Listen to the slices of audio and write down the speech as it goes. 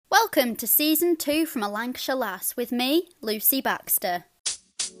Welcome to Season 2 from A Lancashire Lass with me, Lucy Baxter.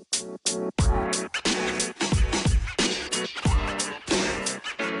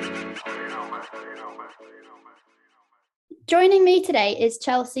 Joining me today is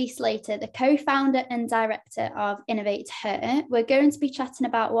Chelsea Slater, the co-founder and director of Innovate Her. We're going to be chatting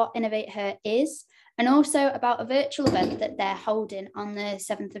about what Innovate Her is and also about a virtual event that they're holding on the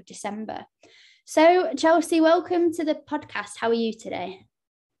 7th of December. So, Chelsea, welcome to the podcast. How are you today?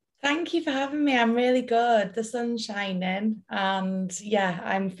 Thank you for having me. I'm really good. The sun's shining and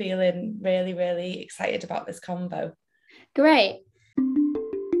I'm feeling really, really excited about this convo. Great.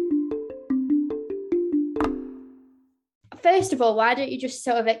 First of all, why don't you just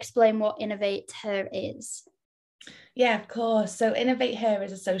sort of explain what Innovate Her is? Yeah, of course. So Innovate Her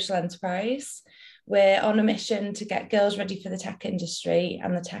is a social enterprise. We're on a mission to get girls ready for the tech industry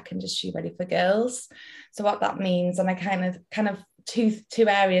and the tech industry ready for girls. So what that means, and I kind of two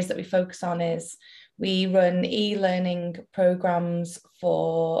areas that we focus on is we run e-learning programs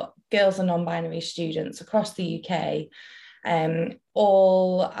for girls and non-binary students across the UK.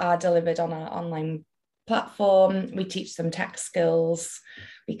 All are delivered on our online platform. We teach them tech skills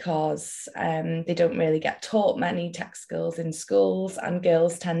because they don't really get taught many tech skills in schools, and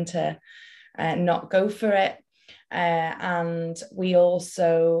girls tend to not go for it. And we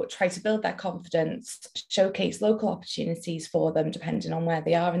also try to build their confidence, showcase local opportunities for them depending on where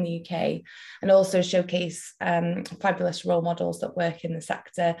they are in the UK, and also showcase fabulous role models that work in the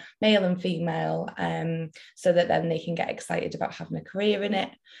sector, male and female, so that then they can get excited about having a career in it.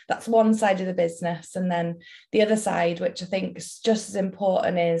 That's one side of the business. And then the other side, which I think is just as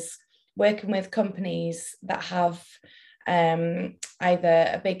important, is working with companies that have either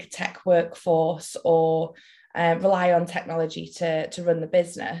a big tech workforce or rely on technology to run the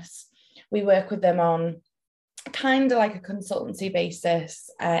business. We work with them on kind of like a consultancy basis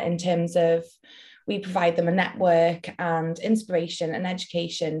in terms of we provide them a network and inspiration and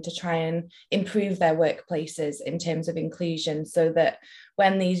education to try and improve their workplaces in terms of inclusion, so that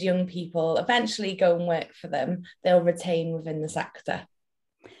when these young people eventually go and work for them, they'll retain within the sector.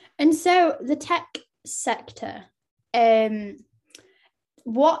 And so the tech sector,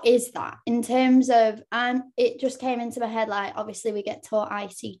 what is that in terms of, it just came into my head, like obviously we get taught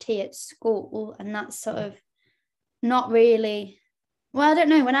ICT at school and that's sort of not really, well, I don't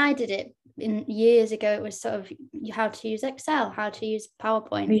know, when I did it years ago, it was sort of how to use Excel, how to use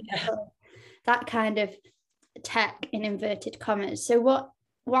PowerPoint, that kind of tech in inverted commas. So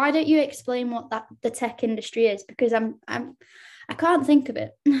why don't you explain what the tech industry is, because I can't think of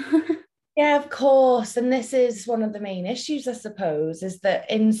it. Yeah, of course. And this is one of the main issues, I suppose, is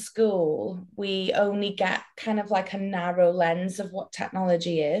that in school, we only get kind of like a narrow lens of what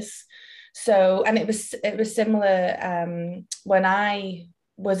technology is. So, and it was similar when I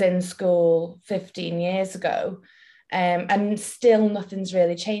was in school 15 years ago, and still nothing's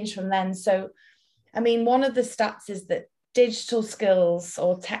really changed from then. So, I mean, one of the stats is that digital skills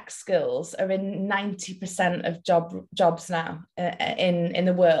or tech skills are in 90% of jobs now in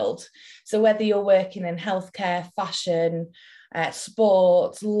the world. So whether you're working in healthcare, fashion,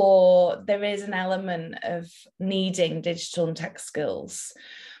 sports, law, there is an element of needing digital and tech skills.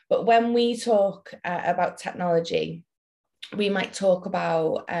 But when we talk about technology, we might talk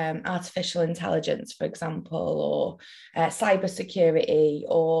about artificial intelligence, for example, or cybersecurity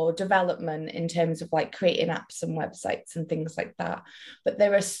or development in terms of like creating apps and websites and things like that. But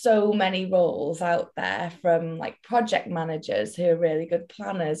there are so many roles out there, from like project managers who are really good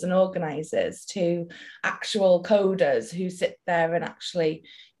planners and organizers to actual coders who sit there and actually,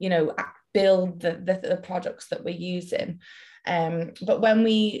 build the products that we're using. But when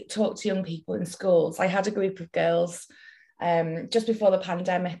we talk to young people in schools, I had a group of girls just before the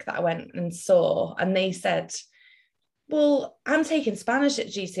pandemic that I went and saw, and they said, well, I'm taking Spanish at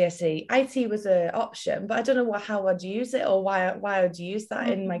GCSE. IT was an option, but I don't know how I'd use it or why I'd use that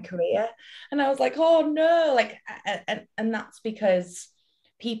in my career. And I was like, oh no, and that's because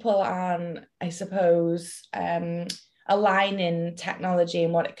people aren't, I suppose, aligning technology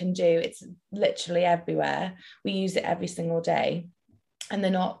and what it can do. It's literally everywhere. We use it every single day. And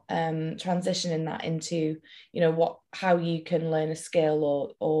they're not transitioning that into, how you can learn a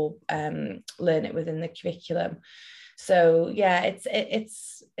skill or learn it within the curriculum. So yeah,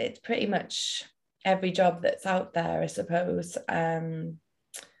 it's pretty much every job that's out there, I suppose, and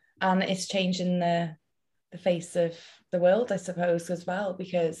it's changing the face of the world, I suppose, as well,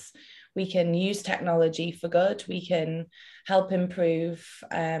 because we can use technology for good. We can help improve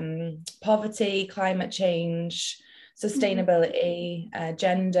poverty, climate change, sustainability,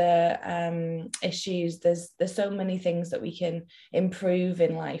 gender issues. There's so many things that we can improve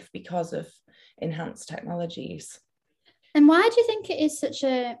in life because of enhanced technologies. And why do you think it is such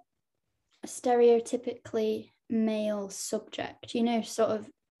a stereotypically male subject? You know, sort of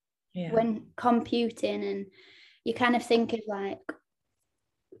when computing, and you kind of think of like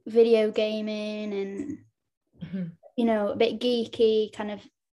video gaming and you know, a bit geeky kind of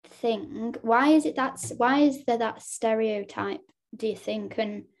thing. Why is there that stereotype, do you think,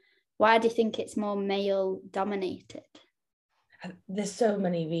 and why do you think it's more male dominated? There's so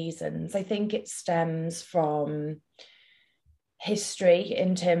many reasons. I think it stems from history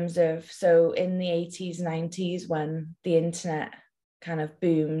in terms of, so in the 80s, 90s, when the internet kind of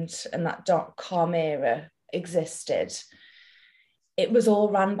boomed and that .com era existed, it was all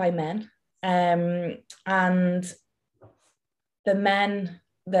run by men. And the men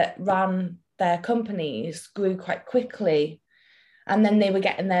that ran their companies grew quite quickly. And then they were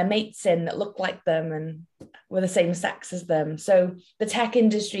getting their mates in that looked like them and were the same sex as them. So the tech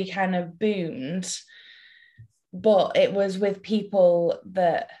industry kind of boomed, but it was with people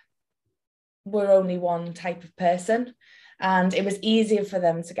that were only one type of person. And it was easier for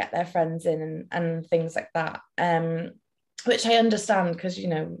them to get their friends in and things like that, which I understand because, you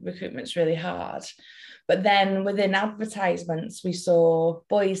know, recruitment's really hard. But then within advertisements, we saw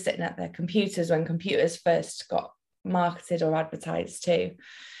boys sitting at their computers when computers first got marketed or advertised too.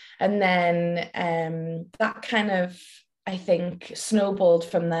 And then that kind of, I think, snowballed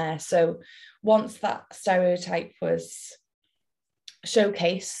from there. So once that stereotype was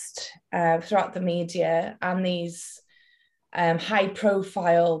showcased throughout the media, and these high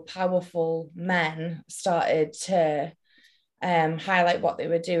profile, powerful men started to highlight what they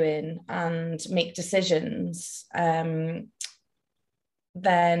were doing and make decisions, then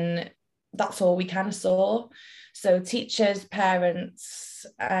that's all we kind of saw. So teachers, parents,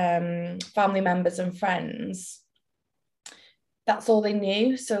 family members and friends, that's all they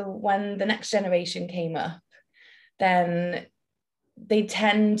knew. So when the next generation came up, then they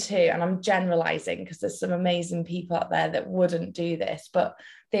tend to, and I'm generalizing because there's some amazing people out there that wouldn't do this, but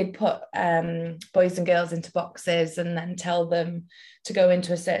they'd put boys and girls into boxes and then tell them to go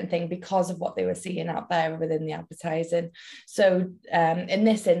into a certain thing because of what they were seeing out there within the advertising. So in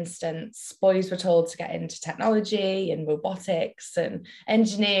this instance, boys were told to get into technology and robotics and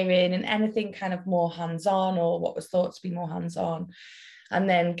engineering and anything kind of more hands-on, or what was thought to be more hands-on. And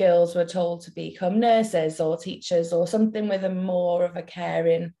then girls were told to become nurses or teachers or something with a more of a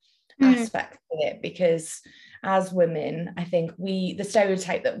caring aspect to it. Because as women, I think the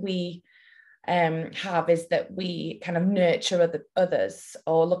stereotype that we have is that we kind of nurture others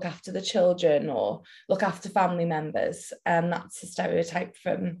or look after the children or look after family members. And that's a stereotype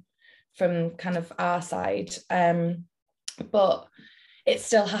from kind of our side. But it's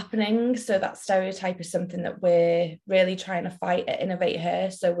still happening. So that stereotype is something that we're really trying to fight at Innovate Her.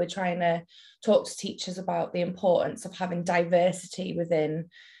 So we're trying to talk to teachers about the importance of having diversity within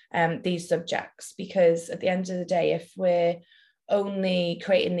these subjects, because at the end of the day, if we're only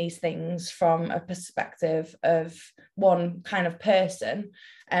creating these things from a perspective of one kind of person,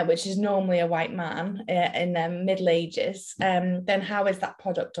 which is normally a white man in their middle ages, then how is that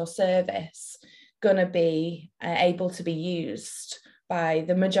product or service going to be able to be used by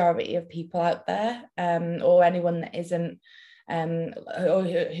the majority of people out there, or anyone that isn't, or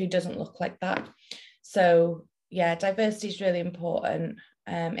who doesn't look like that? So yeah, diversity is really important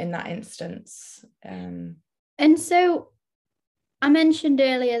in that instance. And so I mentioned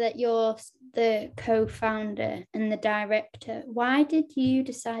earlier that you're the co-founder and the director. Why did you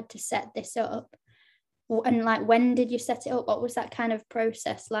decide to set this up? And like, when did you set it up? What was that kind of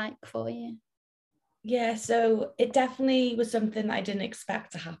process like for you? Yeah, so it definitely was something that I didn't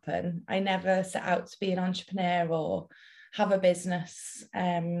expect to happen. I never set out to be an entrepreneur or have a business,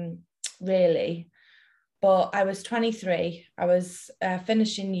 really. But I was 23, I was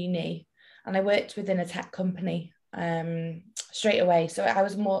finishing uni, and I worked within a tech company straight away. So I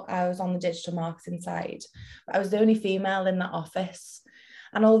was on the digital marketing side. I was the only female in that office.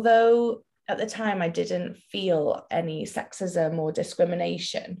 And although at the time I didn't feel any sexism or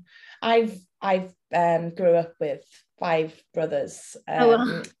discrimination, I've grew up with 5 brothers,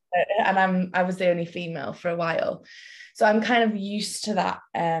 and I was the only female for a while, so I'm kind of used to that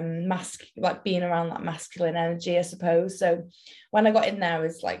like being around that masculine energy, I suppose. So when I got in there, I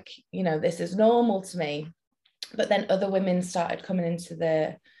was like, you know, this is normal to me. But then other women started coming into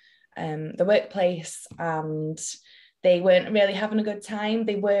the workplace, and they weren't really having a good time.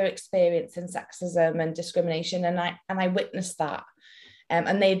 They were experiencing sexism and discrimination, and I witnessed that.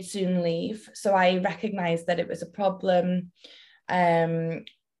 and they'd soon leave. So I recognized that it was a problem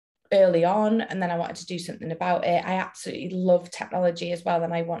early on, and then I wanted to do something about it. I absolutely love technology as well,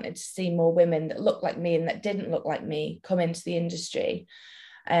 and I wanted to see more women that looked like me and that didn't look like me come into the industry.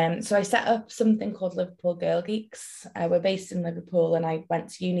 So I set up something called Liverpool Girl Geeks. We're based in Liverpool, and I went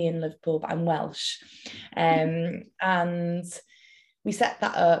to uni in Liverpool, but I'm Welsh. And we set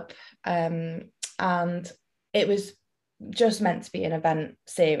that up, and it was just meant to be an event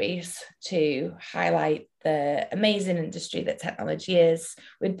series to highlight the amazing industry that technology is.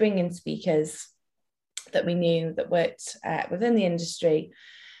 We'd bring in speakers that we knew that worked within the industry.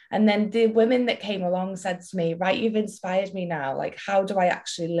 And then the women that came along said to me, right, you've inspired me now. Like, how do I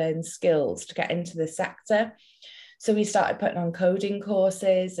actually learn skills to get into the sector? So we started putting on coding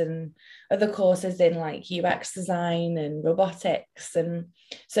courses and other courses in like UX design and robotics and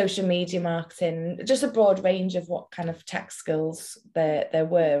social media marketing, just a broad range of what kind of tech skills there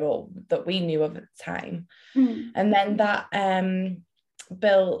were or that we knew of at the time. And then that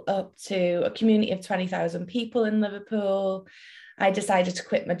built up to a community of 20,000 people in Liverpool. I decided to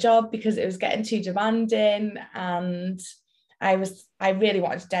quit my job because it was getting too demanding, and I really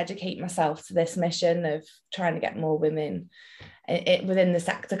wanted to dedicate myself to this mission of trying to get more women within the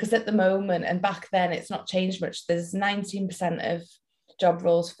sector, because at the moment, and back then, it's not changed much. There's 19% of job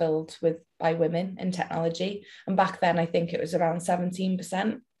roles filled by women in technology, and back then I think it was around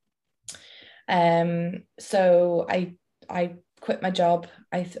 17%. So I quit my job.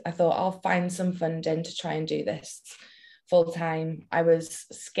 I thought I'll find some funding to try and do this full time. I was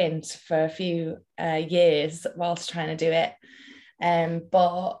skint for a few years whilst trying to do it,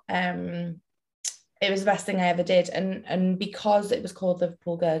 but it was the best thing I ever did. And because it was called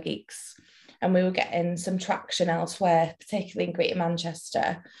Liverpool Girl Geeks, and we were getting some traction elsewhere, particularly in Greater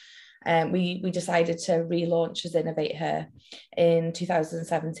Manchester, we decided to relaunch as Innovate Her in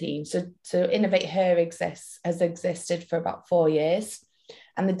 2017. So Innovate Her has existed for about 4 years,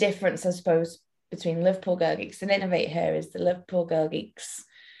 and the difference, I suppose, between Liverpool Girl Geeks and Innovate Her is the Liverpool Girl Geeks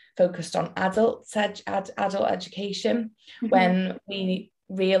focused on adult education, when we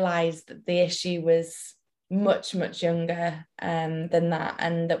realised that the issue was much, much younger than that,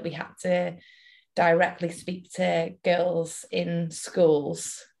 and that we had to directly speak to girls in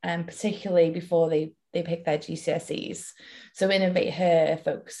schools, and particularly before they pick their GCSEs. So Innovate Her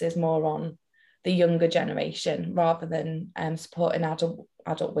focuses more on the younger generation rather than supporting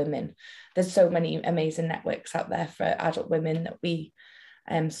adult women. There's so many amazing networks out there for adult women that we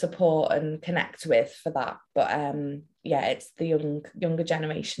support and connect with for that. But it's the younger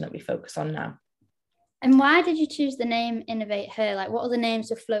generation that we focus on now. And why did you choose the name Innovate Her? Like, what other names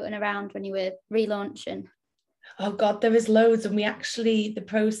were floating around when you were relaunching? Oh God, there was loads. And the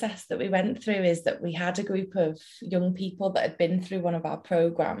process that we went through is that we had a group of young people that had been through one of our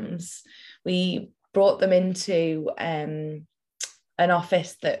programs. We brought them into an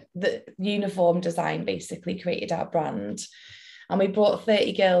office that uniform design basically created our brand. And we brought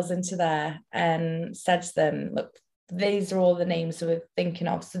 30 girls into there and said to them, look, these are all the names we're thinking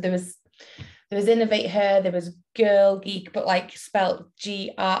of. So there was Innovate Her, there was Girl Geek, but like spelt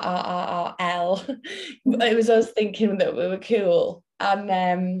GRRRL. It was us thinking that we were cool.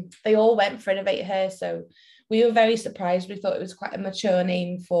 And they all went for Innovate Her. So we were very surprised. We thought it was quite a mature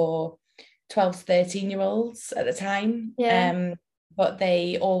name for 12 to 13-year-olds at the time. Yeah. But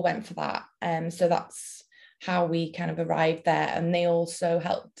they all went for that. So that's how we kind of arrived there. And they also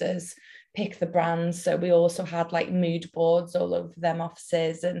helped us pick the brands. So we also had like mood boards all over them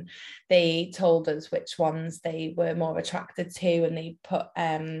offices, and they told us which ones they were more attracted to, and they put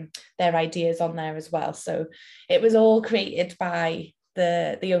their ideas on there as well. So it was all created by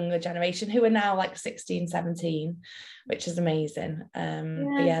the younger generation, who are now like 16, 17, which is amazing.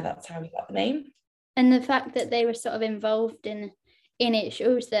 But yeah, that's how we got the name. And the fact that they were sort of involved in it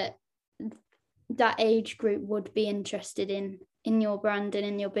shows that age group would be interested in your brand and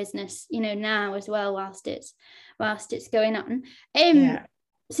in your business, now as well, whilst it's going on.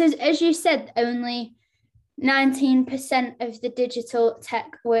 So as you said, only 19% of the digital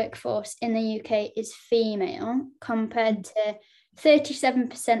tech workforce in the UK is female, compared to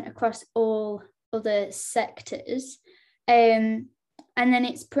 37% across all other sectors. And then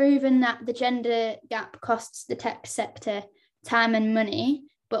it's proven that the gender gap costs the tech sector time and money,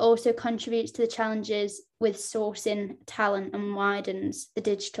 but also contributes to the challenges with sourcing talent and widens the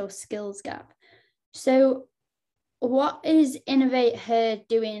digital skills gap. So what is Innovate Her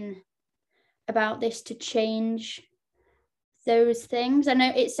doing about this to change those things? I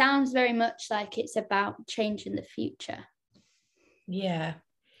know it sounds very much like it's about changing the future. Yeah,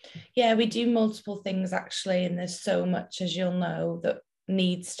 we do multiple things actually, and there's so much, as you'll know, that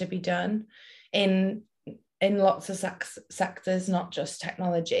needs to be done in lots of sectors, not just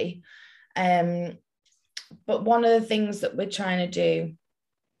technology. But one of the things that we're trying to do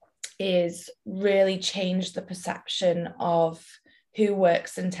is really change the perception of who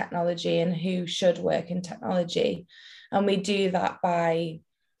works in technology and who should work in technology. And we do that by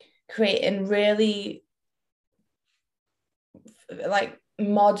creating really like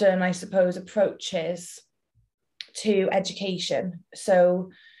modern, I suppose, approaches to education.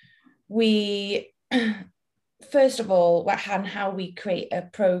 So we, first of all, how we create a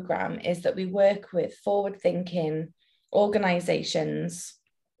program is that we work with forward-thinking organizations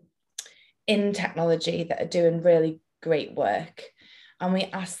in technology that are doing really great work, and we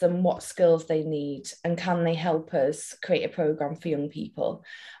ask them what skills they need and can they help us create a program for young people.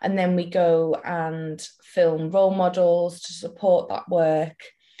 And then we go and film role models to support that work,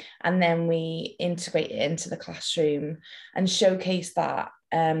 and then we integrate it into the classroom and showcase that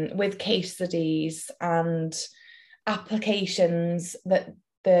with case studies and applications that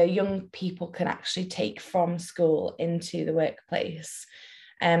the young people can actually take from school into the workplace.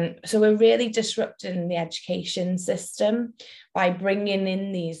 So we're really disrupting the education system by bringing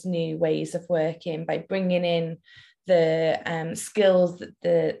in these new ways of working, by bringing in the skills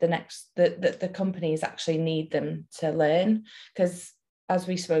that the companies actually need them to learn. Because as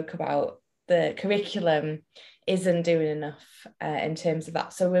we spoke about, the curriculum isn't doing enough in terms of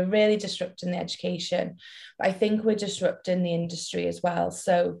that. So we're really disrupting the education, but I think we're disrupting the industry as well.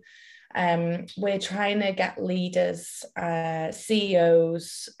 So we're trying to get leaders,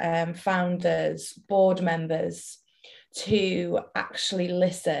 CEOs, founders, board members to actually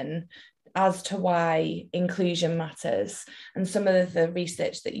listen as to why inclusion matters. And some of the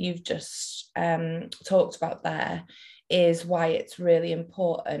research that you've just talked about there is why it's really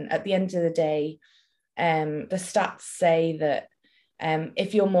important. At the end of the day, the stats say that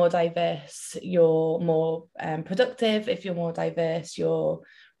if you're more diverse, you're more productive. If you're more diverse, your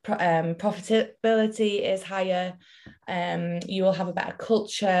profitability is higher. You will have a better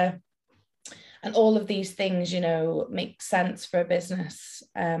culture, and all of these things, make sense for a business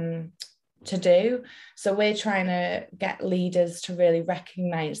to do. So we're trying to get leaders to really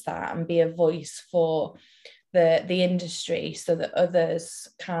recognize that and be a voice for the industry, so that others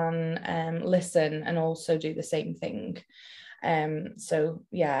can listen and also do the same thing. So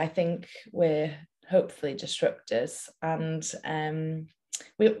yeah, I think we're hopefully disruptors, and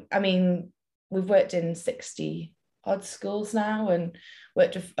we've worked in 60 odd schools now and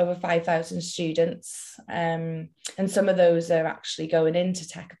worked with over 5,000 students, and some of those are actually going into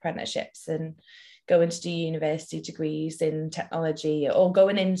tech apprenticeships and going to do university degrees in technology, or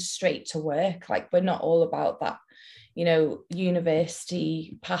going in straight to work. Like, we're not all about that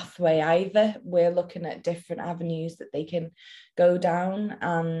university pathway either. We're looking at different avenues that they can go down,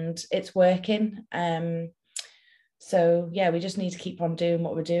 and it's working. So yeah, we just need to keep on doing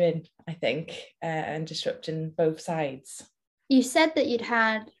what we're doing, I think, and disrupting both sides. You said that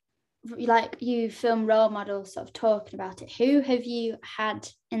you film role models sort of talking about it. Who have you had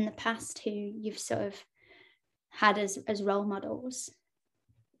in the past who you've sort of had as role models?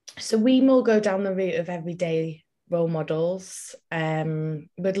 So we more go down the route of everyday role models.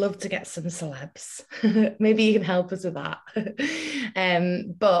 We'd love to get some celebs. Maybe you can help us with that.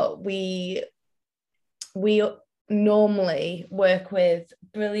 But we normally work with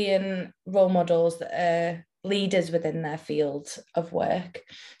brilliant role models that are leaders within their field of work.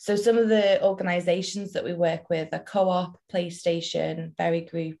 So some of the organisations that we work with are Co-op, PlayStation, Very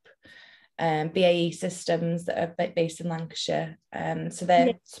Group, BAE Systems that are based in Lancashire. So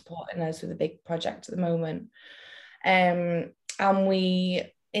they're supporting us with a big project at the moment. And we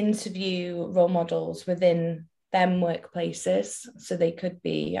interview role models within them workplaces. So they could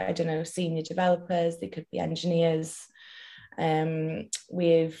be, I don't know, senior developers, they could be engineers.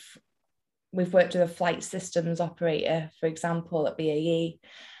 We've worked with a flight systems operator, for example, at BAE.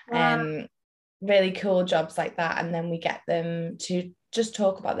 Wow. Really cool jobs like that. And then we get them to just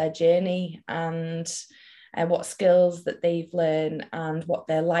talk about their journey and what skills that they've learned and what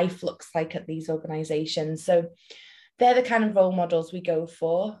their life looks like at these organisations. So they're the kind of role models we go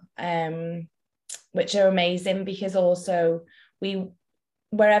for, which are amazing, because also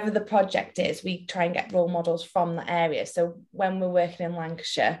wherever the project is, we try and get role models from the area. So when we're working in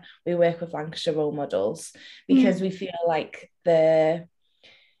Lancashire, we work with Lancashire role models, because we feel like that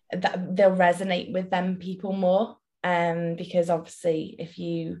they'll resonate with them people more. Because obviously, if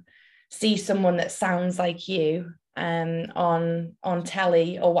you see someone that sounds like you on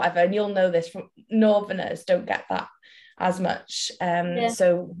telly or whatever, and you'll know this from Northerners don't get that as much.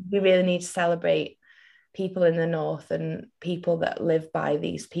 So we really need to celebrate people in the north and people that live by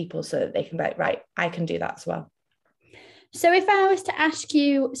these people, so that they can be like, right, I can do that as well. So if I was to ask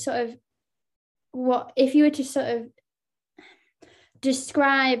you sort of what, if you were to sort of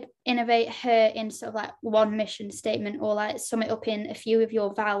describe Innovate Her in sort of like one mission statement, or like sum it up in a few of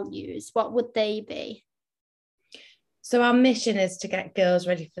your values, what would they be? So our mission is to get girls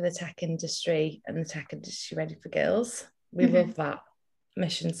ready for the tech industry and the tech industry ready for girls. We love that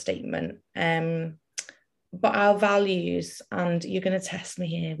mission statement. But our values, and you're going to test me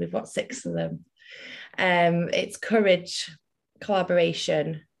here, we've got 6 of them. It's courage,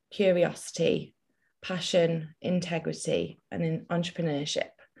 collaboration, curiosity, passion, integrity, and in entrepreneurship.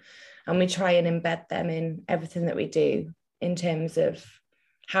 And we try and embed them in everything that we do, in terms of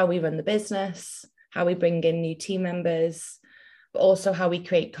how we run the business, how we bring in new team members, but also how we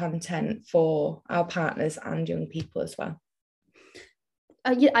create content for our partners and young people as well.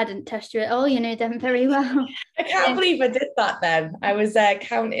 I didn't test you at all. You know them very well. I can't believe I did that then. I was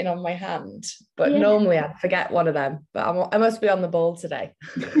counting on my hand, but normally I'd forget one of them. But I must be on the ball today.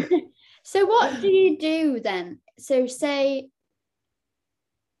 So what do you do then? So say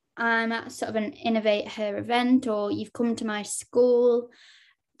I'm at sort of an Innovate Her event, or you've come to my school.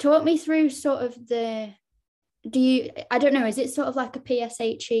 Talk me through sort of I don't know, is it sort of like a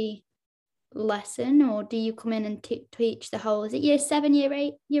PSHE lesson, or do you come in and teach the whole, is it year 7, year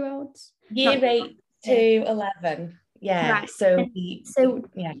 8-year-olds? Year 8 to 11. Yeah. Right. So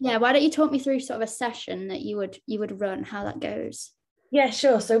why don't you talk me through sort of a session that you would run, how that goes? Yeah,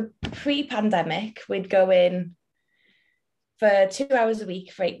 sure. So pre-pandemic, we'd go in for 2 hours a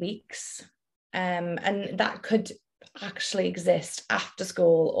week for 8 weeks. And that could actually exist after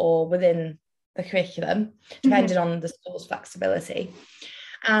school or within the curriculum, depending on the school's flexibility.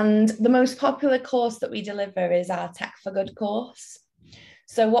 And the most popular course that we deliver is our Tech for Good course.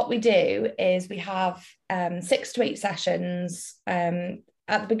 So what we do is we have 6 to 8 sessions. At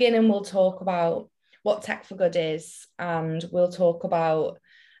the beginning, we'll talk about what Tech for Good is, and we'll talk about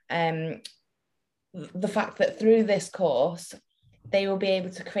the fact that through this course, they will be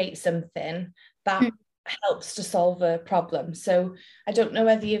able to create something that helps to solve a problem. So I don't know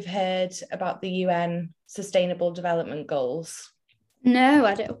whether you've heard about the UN Sustainable Development Goals. No,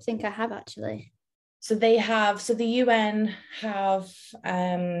 I don't think I have actually. So the UN have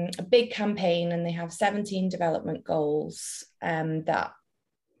a big campaign, and they have 17 development goals that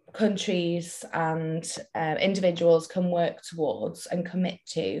countries and individuals can work towards and commit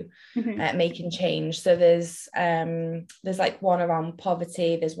to making change. So there's like one around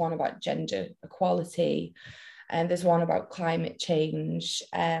poverty, there's one about gender equality, and there's one about climate change.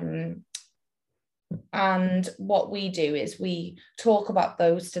 And what we do is we talk about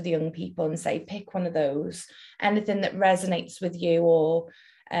those to the young people and say, pick one of those, anything that resonates with you, or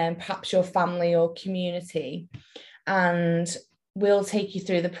perhaps your family or community, and we'll take you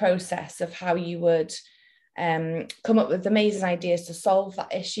through the process of how you would come up with amazing ideas to solve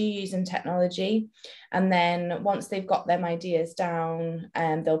that issue using technology. And then once they've got them ideas down,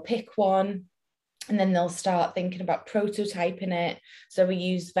 they'll pick one, and then they'll start thinking about prototyping it. So we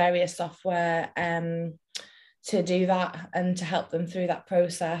use various software to do that and to help them through that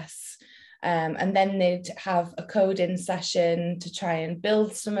process. And then they'd have a coding session to try and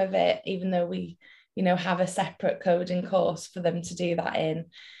build some of it, even though we have a separate coding course for them to do that in.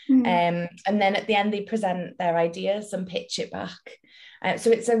 And then at the end, they present their ideas and pitch it back. So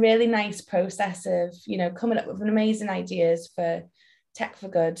it's a really nice process of, coming up with amazing ideas for Tech for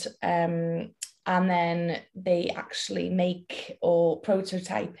Good. And then they actually make or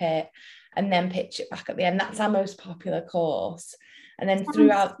prototype it and then pitch it back at the end. That's our most popular course. And then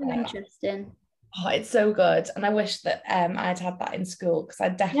throughout so interesting. Oh, it's so good. And I wish that I'd had that in school, because I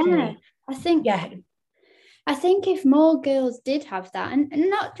definitely I think if more girls did have that, and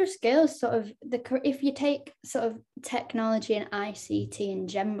not just girls, sort of if you take sort of technology and ICT in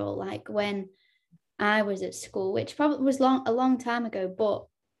general, like when I was at school, which probably was a long time ago, but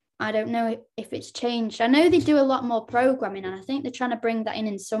I don't know if it's changed. I know they do a lot more programming, and I think they're trying to bring that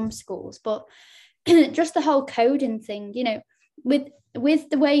in some schools, but just the whole coding thing, with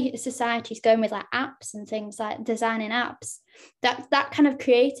the way society's going with like apps and things, like designing apps, that kind of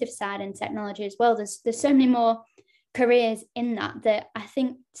creative side in technology as well. There's so many more careers in that I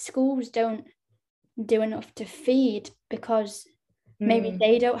think schools don't do enough to feed, because maybe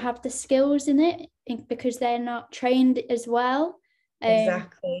they don't have the skills in it, because they're not trained as well.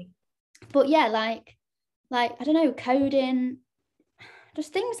 Exactly. But yeah, like I don't know, coding,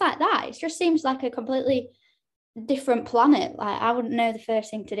 just things like that. It just seems like a completely different planet. Like I wouldn't know the first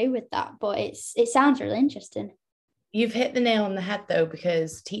thing to do with that, but it sounds really interesting. You've hit the nail on the head though,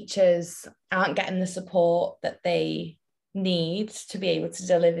 because teachers aren't getting the support that they need to be able to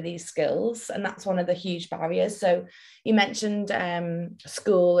deliver these skills, and that's one of the huge barriers. So you mentioned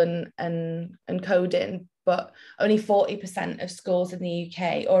school and coding, but only 40% of schools in the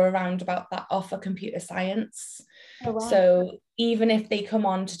UK or around about that offer computer science. Oh, wow. So even if they come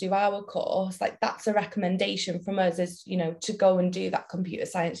on to do our course, like that's a recommendation from us, is, you know, to go and do that computer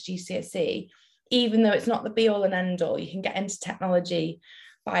science GCSE, even though it's not the be all and end all. You can get into technology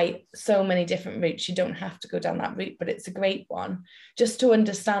by so many different routes. You don't have to go down that route, but it's a great one just to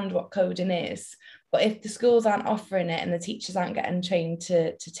understand what coding is. But if the schools aren't offering it and the teachers aren't getting trained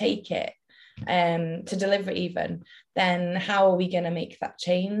to take it, to deliver it even, then how are we going to make that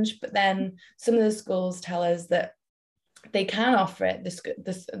change? But then some of the schools tell us that they can offer it,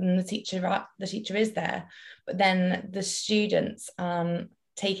 and the teacher is there, but then the students aren't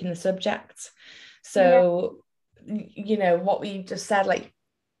taking the subject. So, you know, what we just said, like,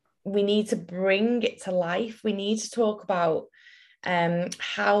 we need to bring it to life. We need to talk about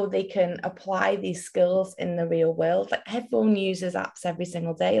how they can apply these skills in the real world. Like, everyone uses apps every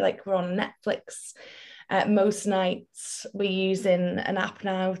single day. Like, we're on Netflix most nights. We're using an app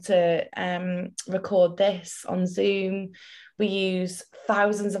now to record this on Zoom. We use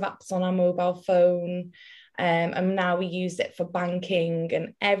thousands of apps on our mobile phone. And now we use it for banking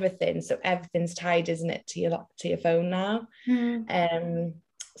and everything. So everything's tied, isn't it, to your phone now?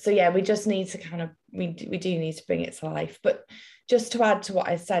 So yeah, we just need to kind of, we do need to bring it to life. But just to add to what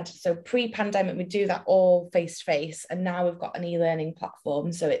I said, so pre-pandemic, we do that all face-to-face, and now we've got an e-learning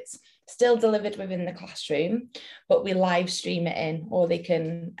platform. So it's still delivered within the classroom, but we live stream it in, or they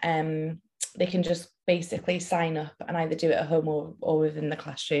can just basically sign up and either do it at home or within the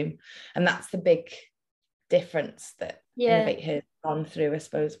classroom. And that's the big difference that Innovate has gone through, I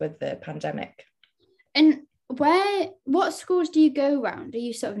suppose, with the pandemic. And what schools do you go around? Are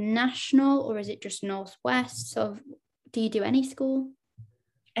you sort of national, or is it just Northwest? So do you do any school?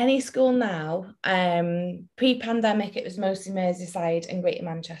 Any school now. Pre-pandemic, it was mostly Merseyside and Greater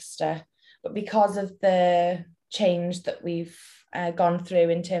Manchester, but because of the change that we've gone through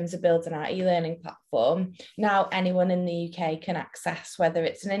in terms of building our e-learning platform, now anyone in the UK can access, whether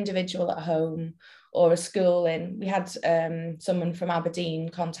it's an individual at home or a school in. We had someone from Aberdeen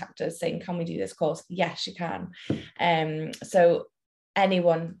contact us saying, can we do this course? Yes, you can. So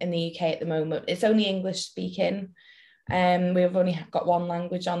anyone in the UK at the moment, it's only English speaking. We've only got one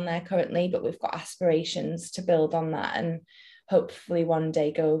language on there currently, but we've got aspirations to build on that and hopefully one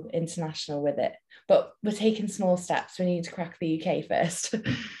day go international with it. But we're taking small steps. We need to crack the UK first.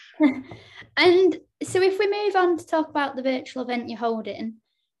 And so if we move on to talk about the virtual event you're holding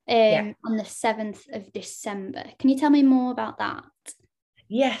on the 7th of December, can you tell me more about that?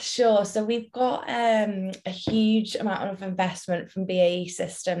 Yeah, sure. So we've got a huge amount of investment from BAE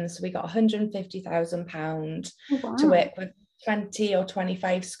Systems. We got £150,000 to work with 20 or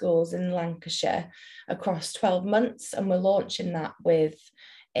 25 schools in Lancashire across 12 months. And we're launching that with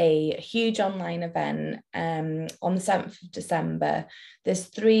a huge online event on the 7th of December. There's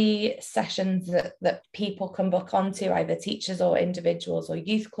 3 sessions that people can book onto, either teachers or individuals or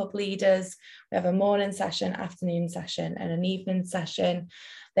youth club leaders. We have a morning session, afternoon session, and an evening session.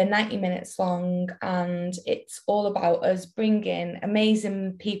 They're 90 minutes long, and it's all about us bringing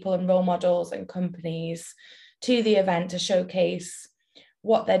amazing people and role models and companies to the event to showcase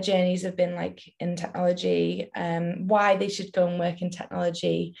what their journeys have been like in technology, why they should go and work in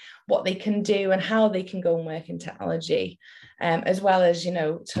technology, what they can do and how they can go and work in technology, as well as, you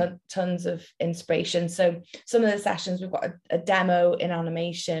know, tons of inspiration. So some of the sessions, we've got a demo in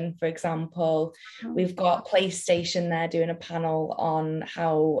animation, for example. We've got PlayStation there doing a panel on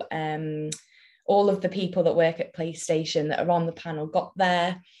how all of the people that work at PlayStation that are on the panel got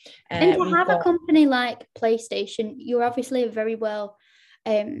there. And to have a company like PlayStation, you're obviously a very well...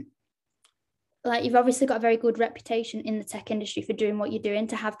 like, you've obviously got a very good reputation in the tech industry for doing what you're doing.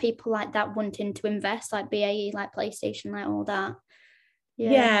 To have people like that wanting to invest, like BAE, like PlayStation, like all that.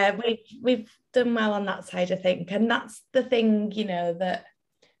 Yeah, we've done well on that side, I think, and that's the thing, you know, that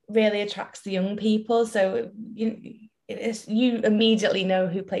really attracts the young people. So you immediately know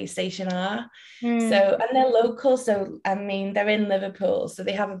who PlayStation are. So, and they're local. So I mean, they're in Liverpool, so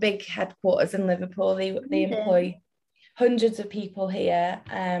they have a big headquarters in Liverpool. They employ hundreds of people here,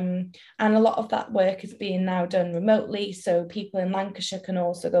 and a lot of that work is being now done remotely, so people in Lancashire can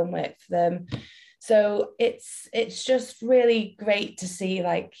also go and work for them. So it's just really great to see,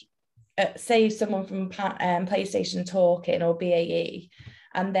 like, say someone from PlayStation talking, or BAE,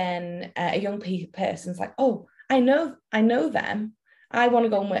 and then a young person's like, oh, I know them, I want to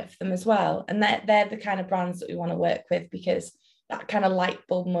go and work for them as well. And they're the kind of brands that we want to work with, because that kind of light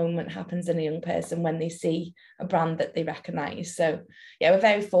bulb moment happens in a young person when they see a brand that they recognise. So yeah, we're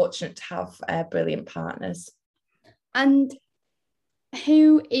very fortunate to have brilliant partners. And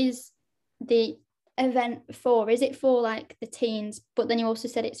who is the event for? Is it for like the teens, but then you also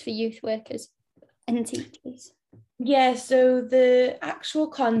said it's for youth workers and teachers? Yeah, so the actual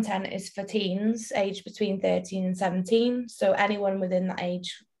content is for teens aged between 13 and 17. So anyone within that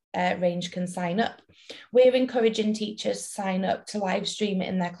age range can sign up. We're encouraging teachers to sign up to live stream it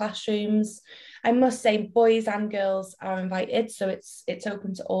in their classrooms. I must say boys and girls are invited, so it's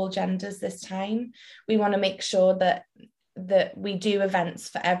open to all genders this time. We want to make sure that we do events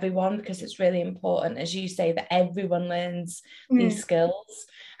for everyone, because it's really important, as you say, that everyone learns these skills.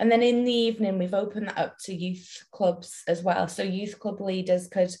 And then in the evening, we've opened that up to youth clubs as well. So youth club leaders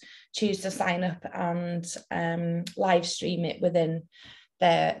could choose to sign up and live stream it within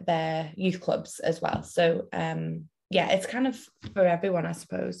their youth clubs as well. So yeah, it's kind of for everyone, I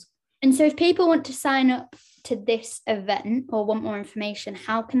suppose. And so if people want to sign up to this event or want more information,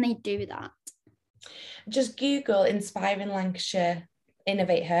 how can they do that? Just Google Inspiring Lancashire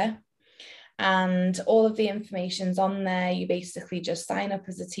Innovate Her, and all of the information's on there. You basically just sign up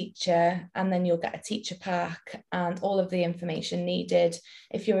as a teacher, and then you'll get a teacher pack and all of the information needed.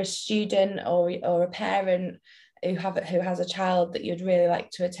 If you're a student or a parent who has a child that you'd really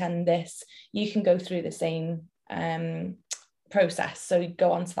like to attend this, you can go through the same process. So you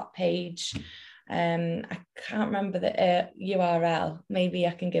go onto that page. I can't remember the URL. Maybe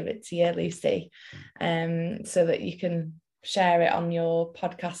I can give it to you, Lucy, so that you can share it on your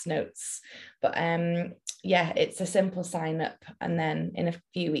podcast notes. But yeah, it's a simple sign up, and then in a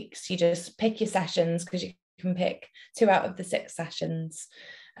few weeks you just pick your sessions, because you can pick 2 out of the 6 sessions,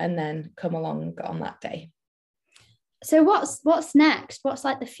 and then come along on that day. So what's next? What's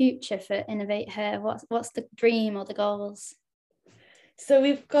like the future for Innovate Her? What's the dream or the goals? So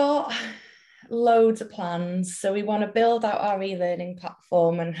we've got loads of plans. So we want to build out our e-learning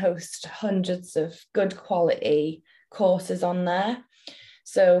platform and host hundreds of good quality courses on there.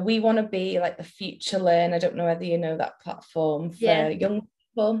 So we want to be like the Future Learn. I don't know whether you know that platform for young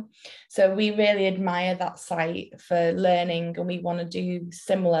people. So we really admire that site for learning, and we want to do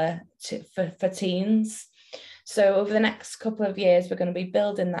similar for teens. So over the next couple of years, we're going to be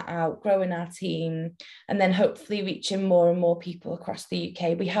building that out, growing our team, and then hopefully reaching more and more people across the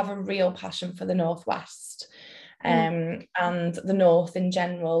UK. We have a real passion for the Northwest and the North in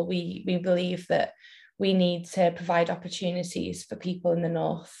general. We believe that we need to provide opportunities for people in the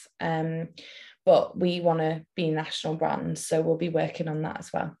North, but we want to be national brands. So we'll be working on that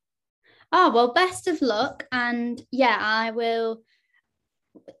as well. Oh, well, best of luck. And yeah, I will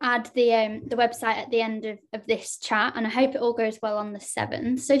add the website at the end of this chat, and I hope it all goes well on the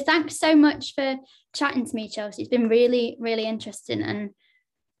 7th. So thanks so much for chatting to me, Chelsea. It's been really, really interesting, and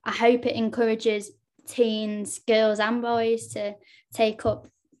I hope it encourages teens, girls and boys to take up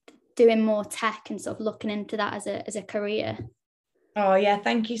doing more tech and sort of looking into that as a career. Oh yeah,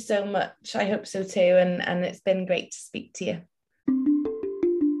 thank you so much. I hope so too, and it's been great to speak to you.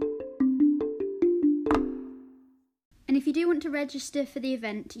 And if you do want to register for the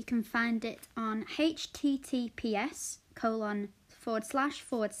event, you can find it on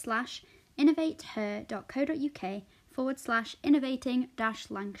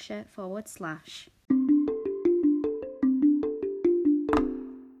https://innovateher.co.uk/innovating-lancashire/.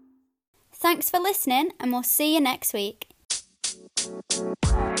 Thanks for listening, and we'll see you next week.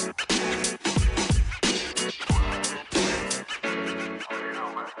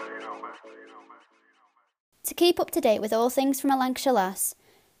 To keep up to date with all things From a Lancashire Lass,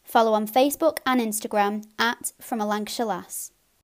 follow on Facebook and Instagram @From a Lancashire Lass.